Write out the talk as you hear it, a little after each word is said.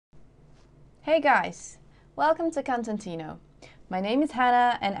Hey guys, welcome to Kontentino. My name is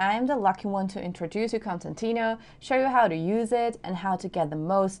Hannah and I am the lucky one to introduce you Kontentino, show you how to use it and how to get the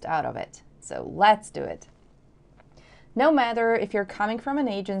most out of it. So let's do it. No matter if you're coming from an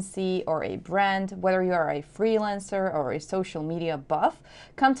agency or a brand, whether you are a freelancer or a social media buff,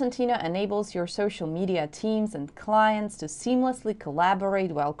 Kontentino enables your social media teams and clients to seamlessly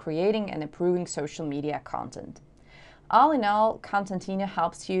collaborate while creating and improving social media content. All in all, Kontentino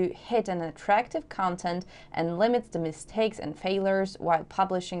helps you hit an attractive content and limits the mistakes and failures while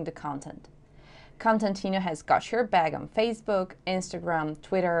publishing the content. Kontentino has got your back on Facebook, Instagram,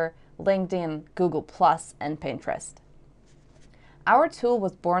 Twitter, LinkedIn, Google+, and Pinterest. Our tool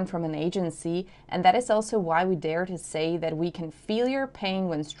was born from an agency, and that is also why we dare to say that we can feel your pain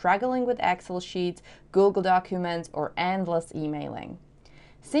when struggling with Excel sheets, Google documents, or endless emailing.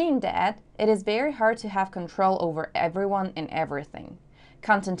 Seeing that, it is very hard to have control over everyone and everything.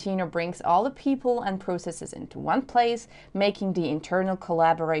 Kontentino brings all the people and processes into one place, making the internal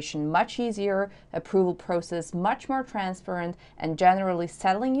collaboration much easier, approval process much more transparent, and generally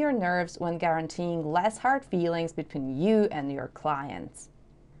settling your nerves when guaranteeing less hard feelings between you and your clients.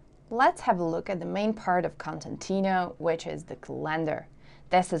 Let's have a look at the main part of Kontentino, which is the calendar.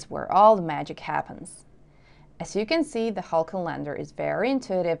 This is where all the magic happens. As you can see, the whole calendar is very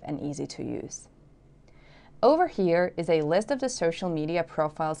intuitive and easy to use. Over here is a list of the social media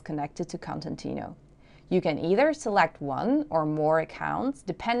profiles connected to Kontentino. You can either select one or more accounts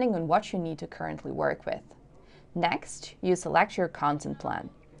depending on what you need to currently work with. Next, you select your content plan.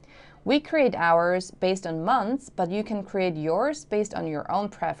 We create ours based on months, but you can create yours based on your own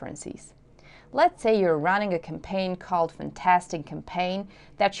preferences. Let's say you're running a campaign called Fantastic Campaign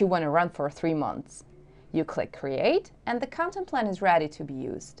that you want to run for 3 months. You click Create, and the content plan is ready to be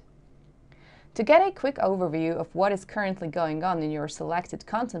used. To get a quick overview of what is currently going on in your selected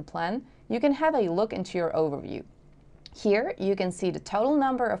content plan, you can have a look into your overview. Here you can see the total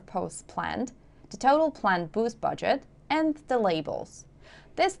number of posts planned, the total planned boost budget, and the labels.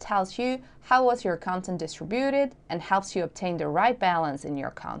 This tells you how was your content distributed and helps you obtain the right balance in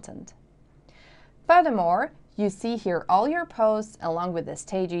your content. Furthermore, you see here all your posts along with the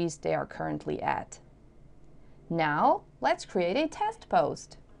stages they are currently at. Now, let's create a test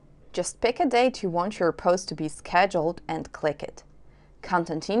post. Just pick a date you want your post to be scheduled and click it.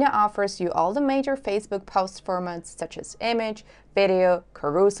 Kontentino offers you all the major Facebook post formats such as image, video,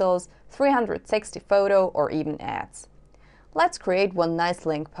 carousels, 360 photo, or even ads. Let's create one nice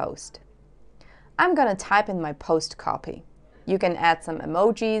link post. I'm gonna type in my post copy. You can add some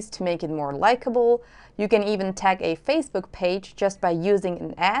emojis to make it more likable. You can even tag a Facebook page just by using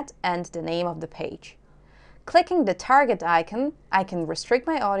an ad and the name of the page. Clicking the target icon, I can restrict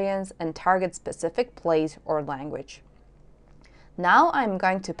my audience and target specific place or language. Now I'm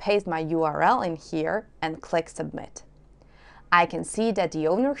going to paste my URL in here and click Submit. I can see that the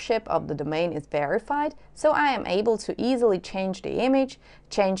ownership of the domain is verified, so I am able to easily change the image,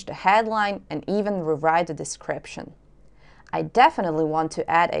 change the headline, and even rewrite the description. I definitely want to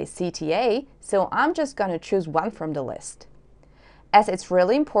add a CTA, so I'm just going to choose one from the list. As it's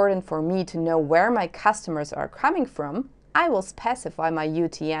really important for me to know where my customers are coming from, I will specify my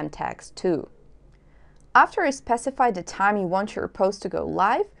UTM tags too. After you specify the time you want your post to go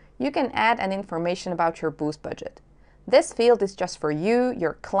live, you can add an information about your boost budget. This field is just for you,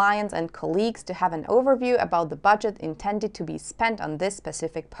 your clients and colleagues to have an overview about the budget intended to be spent on this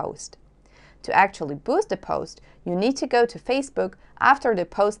specific post. To actually boost the post, you need to go to Facebook after the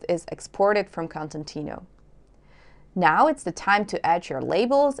post is exported from Kontentino. Now it's the time to add your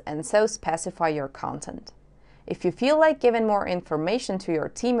labels and so specify your content. If you feel like giving more information to your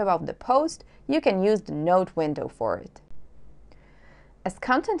team about the post, you can use the note window for it. As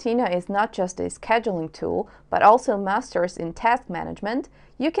Kontentino is not just a scheduling tool, but also masters in task management,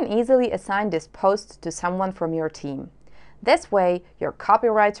 you can easily assign this post to someone from your team. This way, your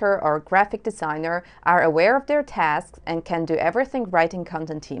copywriter or graphic designer are aware of their tasks and can do everything right in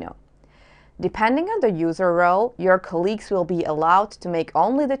Kontentino. Depending on the user role, your colleagues will be allowed to make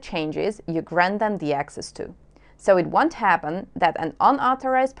only the changes you grant them the access to. So it won't happen that an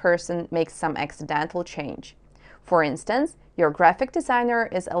unauthorized person makes some accidental change. For instance, your graphic designer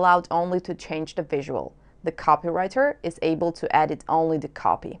is allowed only to change the visual. The copywriter is able to edit only the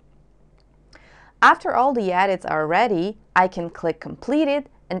copy. After all the edits are ready, I can click Completed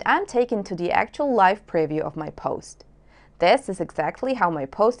and I'm taken to the actual live preview of my post. This is exactly how my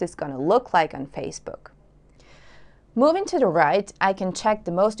post is going to look like on Facebook. Moving to the right, I can check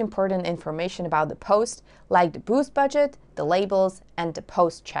the most important information about the post, like the boost budget, the labels, and the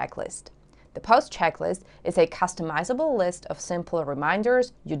post checklist. The post checklist is a customizable list of simple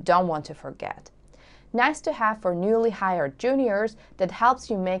reminders you don't want to forget. Nice to have for newly hired juniors that helps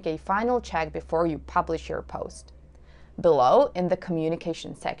you make a final check before you publish your post. Below, in the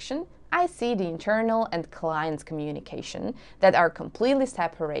communication section, I see the internal and client's communication that are completely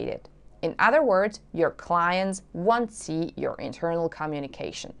separated. In other words, your clients won't see your internal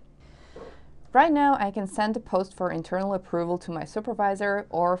communication. Right now, I can send a post for internal approval to my supervisor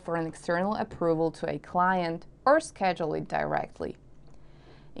or for an external approval to a client or schedule it directly.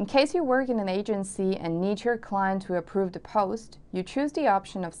 In case you work in an agency and need your client to approve the post, you choose the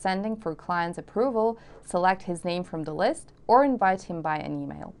option of sending for client's approval, select his name from the list, or invite him by an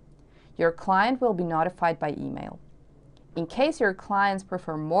email. Your client will be notified by email. In case your clients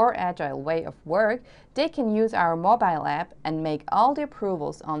prefer more agile way of work, they can use our mobile app and make all the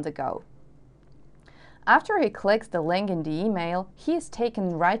approvals on the go. After he clicks the link in the email, he is taken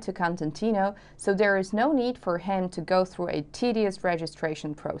right to Kontentino, so there is no need for him to go through a tedious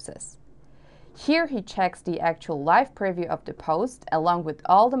registration process. Here he checks the actual live preview of the post along with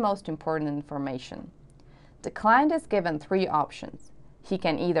all the most important information. The client is given 3 options. He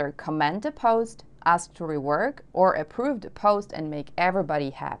can either comment the post, ask to rework, or approve the post and make everybody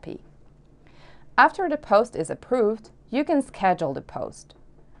happy. After the post is approved, you can schedule the post.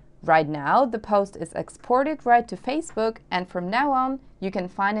 Right now, the post is exported right to Facebook, and from now on, you can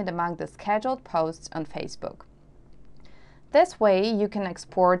find it among the scheduled posts on Facebook. This way, you can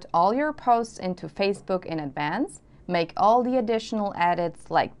export all your posts into Facebook in advance, make all the additional edits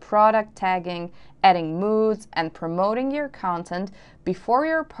like product tagging, adding moods, and promoting your content before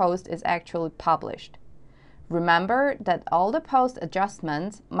your post is actually published. Remember that all the post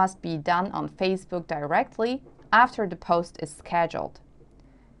adjustments must be done on Facebook directly after the post is scheduled.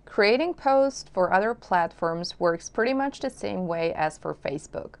 Creating posts for other platforms works pretty much the same way as for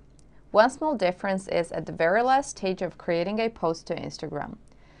Facebook. One small difference is at the very last stage of creating a post to Instagram.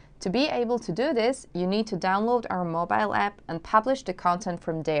 To be able to do this, you need to download our mobile app and publish the content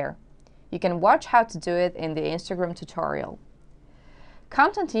from there. You can watch how to do it in the Instagram tutorial.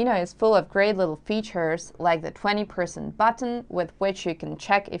 Kontentino is full of great little features like the 20% button with which you can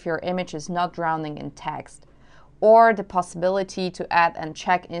check if your image is not drowning in text, or the possibility to add and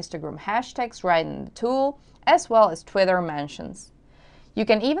check Instagram hashtags right in the tool, as well as Twitter mentions. You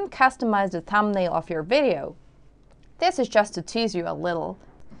can even customize the thumbnail of your video. This is just to tease you a little.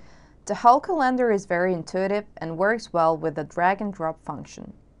 The whole calendar is very intuitive and works well with the drag and drop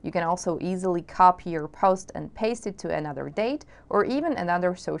function. You can also easily copy your post and paste it to another date or even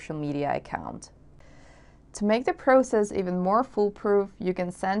another social media account. To make the process even more foolproof, you can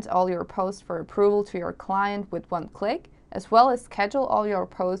send all your posts for approval to your client with one click, as well as schedule all your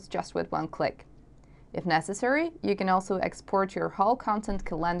posts just with one click. If necessary, you can also export your whole content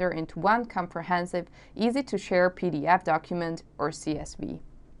calendar into one comprehensive, easy-to-share PDF document or CSV.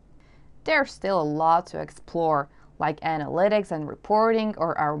 There's still a lot to explore, like analytics and reporting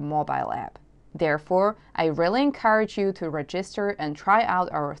or our mobile app. Therefore, I really encourage you to register and try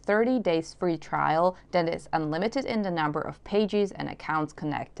out our 30 days free trial that is unlimited in the number of pages and accounts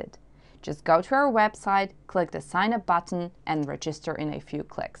connected. Just go to our website, click the sign up button, and register in a few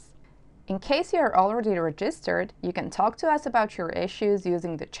clicks. In case you are already registered, you can talk to us about your issues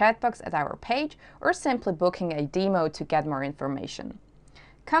using the chat box at our page or simply booking a demo to get more information.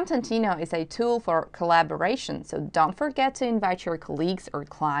 Kontentino is a tool for collaboration, so don't forget to invite your colleagues or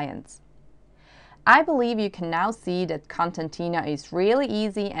clients. I believe you can now see that Kontentino is really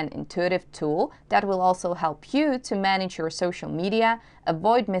easy and intuitive tool that will also help you to manage your social media,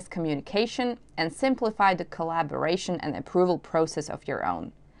 avoid miscommunication, and simplify the collaboration and approval process of your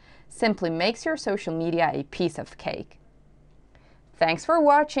own. Simply makes your social media a piece of cake. Thanks for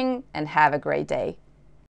watching and have a great day.